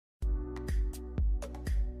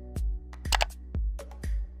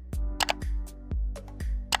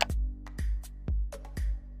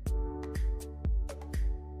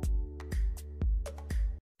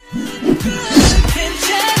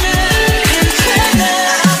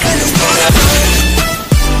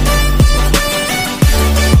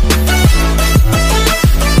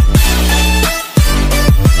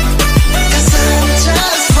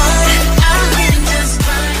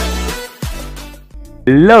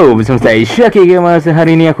Hello, bersama saya ShaqeerGAMERZ.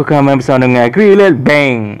 Hari ni aku akan main bersama dengan Grilled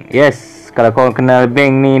Bang. Yes, kalau korang kenal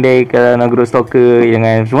Bang ni dari kalangan guru stalker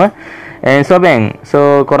dengan semua. And so Bang,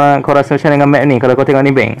 so korang rasa macam dengan map ni kalau kau tengok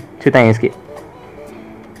ni Bang? Ceritain sikit.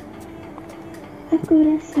 Aku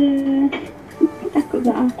rasa takut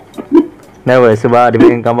lah. Kenapa? Sebab dia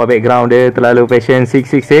punya gambar background dia terlalu fashion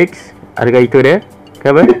 666. Adakah itu dia?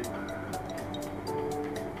 Kenapa?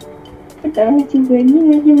 Tak nak cuba ni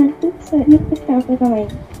lagi mata soalnya first time aku akan main.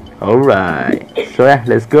 Alright, so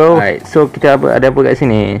let's go. Alright, so kita ada apa kat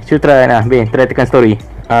sini? Cuba try nah, Ben, try tekan story.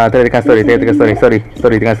 Try tekan story.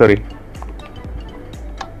 Sorry, tekan story.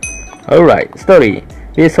 Alright, story.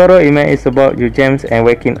 This horror image is about you James and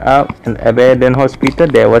waking up in an abandoned hospital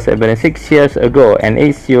that was abandoned 6 years ago and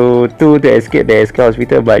it's you two to escape the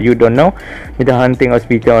hospital but you don't know with the haunting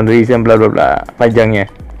hospital on the reason blah blah blah. Panjangnya.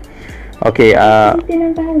 Okay, Kita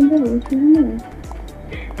nak tahu tu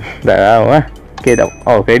tak tahu lah. Okay, tak.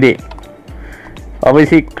 Oh, credit. Apa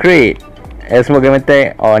secret? Semoga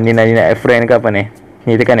mentai. Oh, ni nak friend ke apa ni?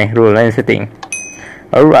 Ni tekan ni, rule and setting.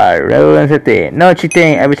 Alright, rule and setting. No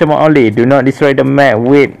cheating, every time only. Do not destroy the map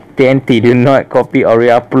with TNT. Do not copy or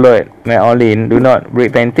re-upload map only. Do not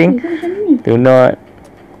break painting. Do not.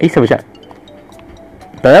 Siapa cak?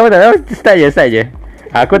 Tak tahu. Start je.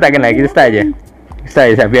 Aku tak kenal, kita start je.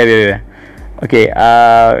 Biar. Okay,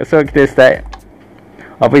 so kita start.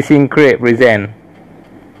 Operation Crate present.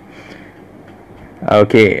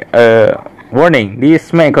 Okay, warning.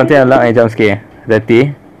 This map contain a lot of jump scare.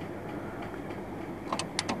 Hati-hati.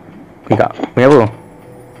 Ni kak, punya apa?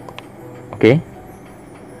 Okay.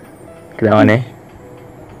 Kita mana?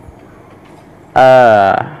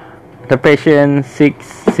 The patient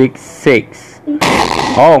 666.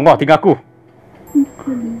 Oh, wah, tinggal aku.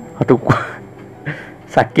 Aduh,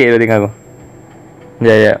 sakit tu tinggal aku.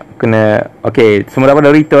 Ya, kena. Okay, semua dapat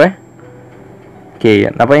dari itu Okay,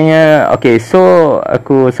 nampaknya. Okay, so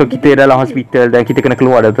kita dalam hospital dan kita kena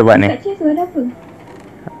keluar dari tempat ni. kat chest ada apa?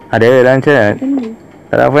 Ada dalam chest.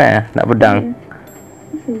 Tak ada apa nak pedang.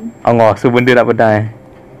 Allah, so benda nak pedang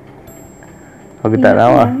Aku tak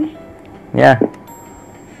tahu lah. Ya.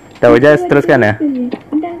 Tahu je, teruskan lah.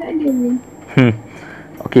 Pedang tak ada.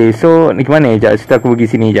 Okay, so ni ke mana? Sekejap, cerita aku pergi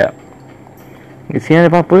sini sekejap. Di sini ada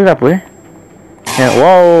apa-apa ke apa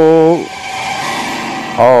Wow.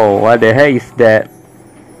 Oh, what the heck is that?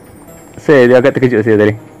 Dia agak terkejut saya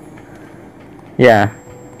tadi. Ya,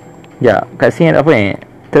 kat sini ada apa ni?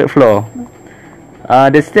 Third floor.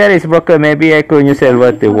 The stair is broken. Maybe I could use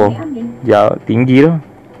elevator. Wow, jauh, tinggi tu.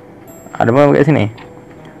 Ada apa kat sini?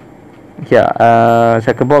 Ya,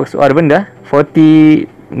 shulker box. Oh, ada benda 42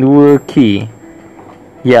 key.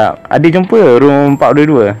 Ya, ada jumpa room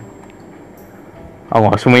 422. Oh,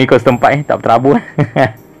 semua ikut setempat tak terabur.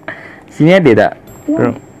 Sini ada tak?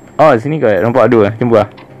 Oh, sini ke? Nampak dua. Jumpa.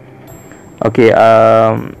 Okay,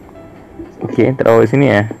 okay, terabur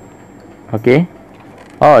sini Okay.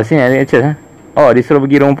 Oh, sini ada access Oh, dia suruh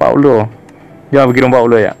pergi room 40. Jangan pergi room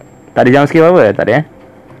 40 je. Tak ada jam sikit apa? Tak ada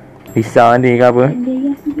risau nanti ke apa?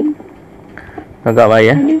 Agak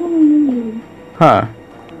baik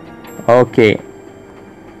Okay.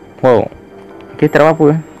 Wow. Okay, tak ada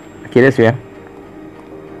apa-apa. Okay, that's fair.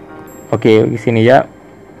 Okay, pergi sini jap.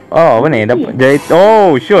 Oh, apa ni? Dapat jadi.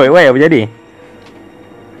 Oh, sure. Why apa jadi?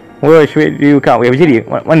 Where should you come? Apa jadi?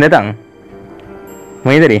 Mana datang?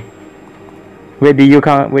 Mana tadi? Where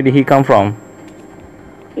did he come from?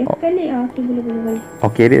 Balik boleh.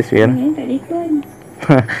 Okay, that's fair. Tak ada ikon.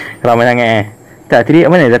 Ramai sangat Tak, tadi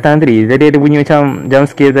mana datang tadi? Tadi ada bunyi macam jump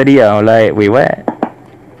scare tadi like, wait, what?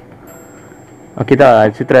 Okay,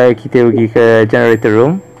 tak. Try kita pergi ke generator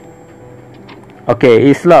room. Okay,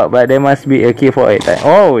 it's locked but there must be a key for it.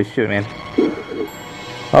 Oh, shoot, man.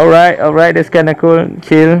 Alright, that's kinda cool.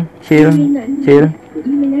 Chill.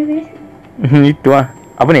 Itu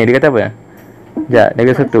Apa ni? Dia kata apa? Sekejap, dia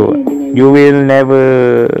kata satu. You will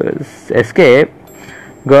never escape.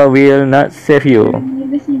 God will not save you.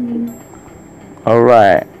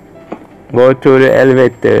 Alright. Go to the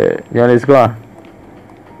elevator. Jom, let's go.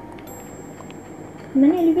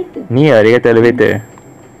 Mana elevator? Ni dia kata elevator.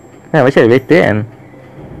 Macam elevator kan?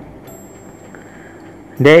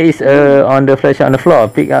 There is on the flash on the floor.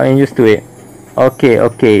 Pick up and use to it.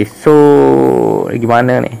 Okay. So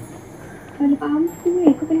gimana ni? Kalau faham tu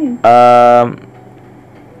kau kena.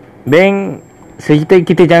 Bang,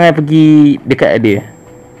 kita jangan pergi dekat dia.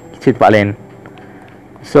 Kita tempat lain.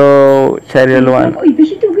 So cari laluan. Oi, di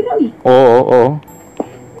situ gerak. Oh.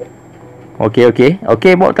 Okay.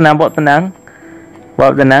 Bawa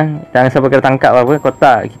tenang. Jangan sampai kena tangkap apa. Kau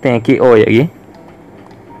tak, kita yang KO je lagi.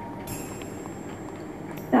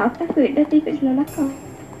 Tak, aku takut dah ikut seluar kau.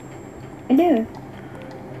 Ada.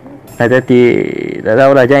 Hati-hati. Tak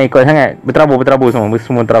tahulah, jangan ikut sangat. Berterabur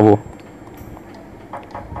semua terabur.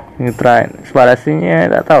 Ni try. Sebab rasanya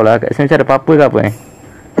tak tahulah kat sini macam ada apa-apa ke apa ni.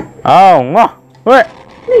 Oh, ngoh. Weh.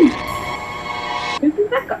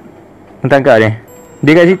 Tangkap dia.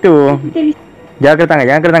 Dia kat situ.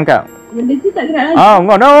 Jangan kena tangkap. Benda tu tak gerak lagi. Oh,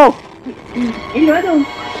 ngoh, no. Elok tu.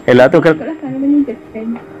 Elok tu kan. Kalau kan meningkatkan.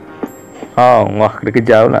 Oh, wah, kena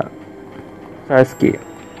kejar pula. Salah sikit.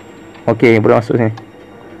 Okey, boleh masuk sini.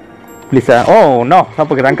 Please lah. Oh, no.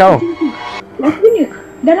 Siapa kena tangkap? Dah punya.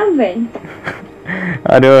 Dalam van.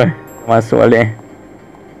 Aduh. Masuk balik.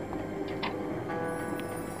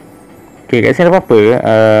 Okey, kat sini ada apa-apa?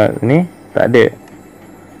 Ni tak ada.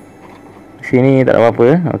 Sini tak ada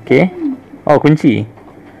apa-apa. Okey. Oh, kunci.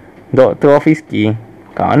 Doktor office key.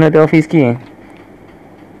 Kat mana tu office key?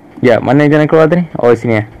 Ya, mana jalan keluar tadi? Oh,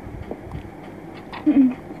 sini lah.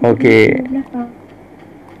 Okey.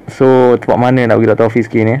 So, tempat mana nak pergi doktor office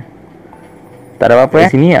key ni? Tak ada apa-apa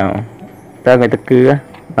sini lah. Tak kena teka lah.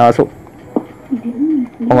 Nak masuk.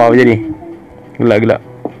 Oh, apa jadi? Gelap.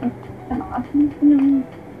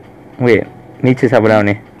 Wait, ni cerita siapa dalam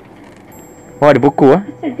ni? Oh, ada buku lah.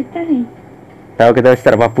 Asal getah ni. Tahu kita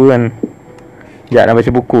tak ada apa-apa kan. Sekejap, nak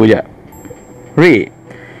baca buku sekejap. Read.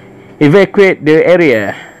 Evacuate the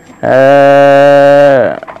area.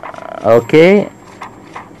 Okay.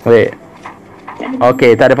 Wait.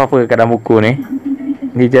 Okay, tak ada apa-apa kat dalam buku ni.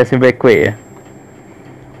 Ni just evacuate je.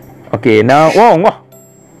 Okay, now. Wah.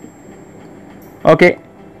 Okay.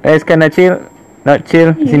 Let's kind chill. Not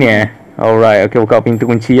chill. Sini Alright, okay, buka pintu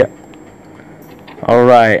kunci je.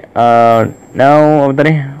 Alright, now apa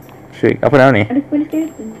tadi? Apa nama ni? Ada kepala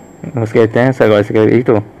skeleton. Skeleton, saya buat skeleton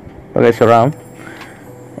itu. Pakai surround.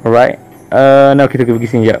 Alright, now kita pergi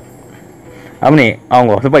sini sekejap. Apa ni?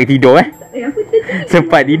 Allah, sempat tidur Aku tertidur.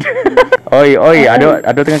 Sempat tidur. Oi,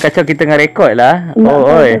 ada tengah kacau kita tengah rekod lah.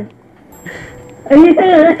 Oi.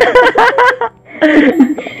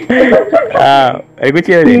 Ada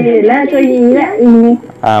kucing tadi? Yelah, kau ingat ini.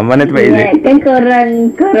 Mana tempat Izzy? Kan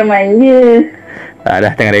korang main je.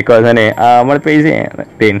 Dah tengah rekod sana. Mana tempat Izzy?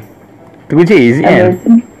 Tin. Tu kunci Izzy kan?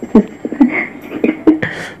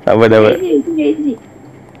 Tak apa.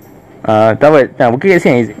 Tak apa. Mungkin kat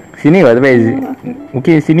sini Izzy. Sini kot tempat Izzy.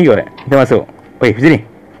 Mungkin sini kot. Kita masuk. Oi, sini.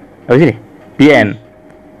 Apa sini? PN.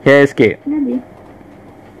 Here escape.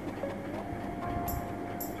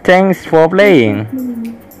 Thanks for playing.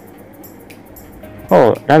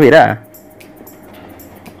 Oh, dah habis dah.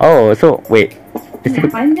 Oh, so wait.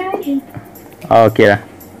 Panjang je. Okay lah.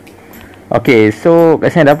 Okay, so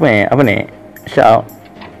kat sini ada apa ni? Apa ni? Shout.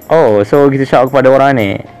 Oh, so kita shout kepada orang ni.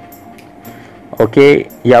 Okay.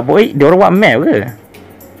 Ya boy, dia orang buat map ke?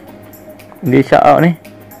 Dia shout out ni.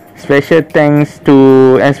 Special thanks to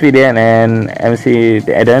SPDN and MC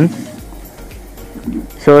Eden.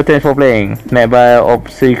 So thanks for playing. Made by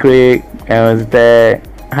Secret and that.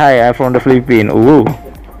 Hi, I'm from the Philippines. Ooh.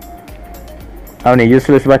 Apa ni?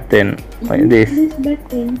 Useless button. Like this.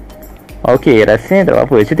 Okay, rasanya tak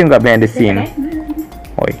apa. Cuba tengok kat behind the scene.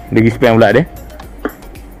 Oi, dia pergi spam pula dia.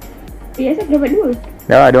 Asal dapat dua?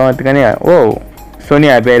 Dah ada orang tengah ni lah. Wow. So ni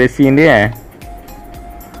lah behind the scene dia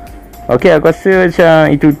Okay, aku rasa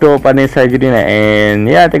macam itu untuk pada sahaja dia nak. And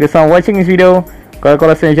yeah, thank you so much watching this video. Kalau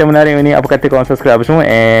korang rasa macam menarik ni, apa kata korang subscribe semua.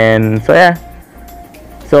 And so yeah.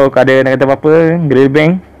 So kalau ada nak kata apa-apa, Grill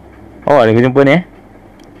Bang. Oh, ada jumpa ni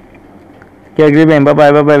Okay, Grill Bang.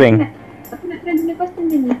 Bye-bye Bang. Aku nak try guna kostum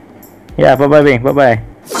dia ni. Ya, bye-bye Bang. Bye-bye.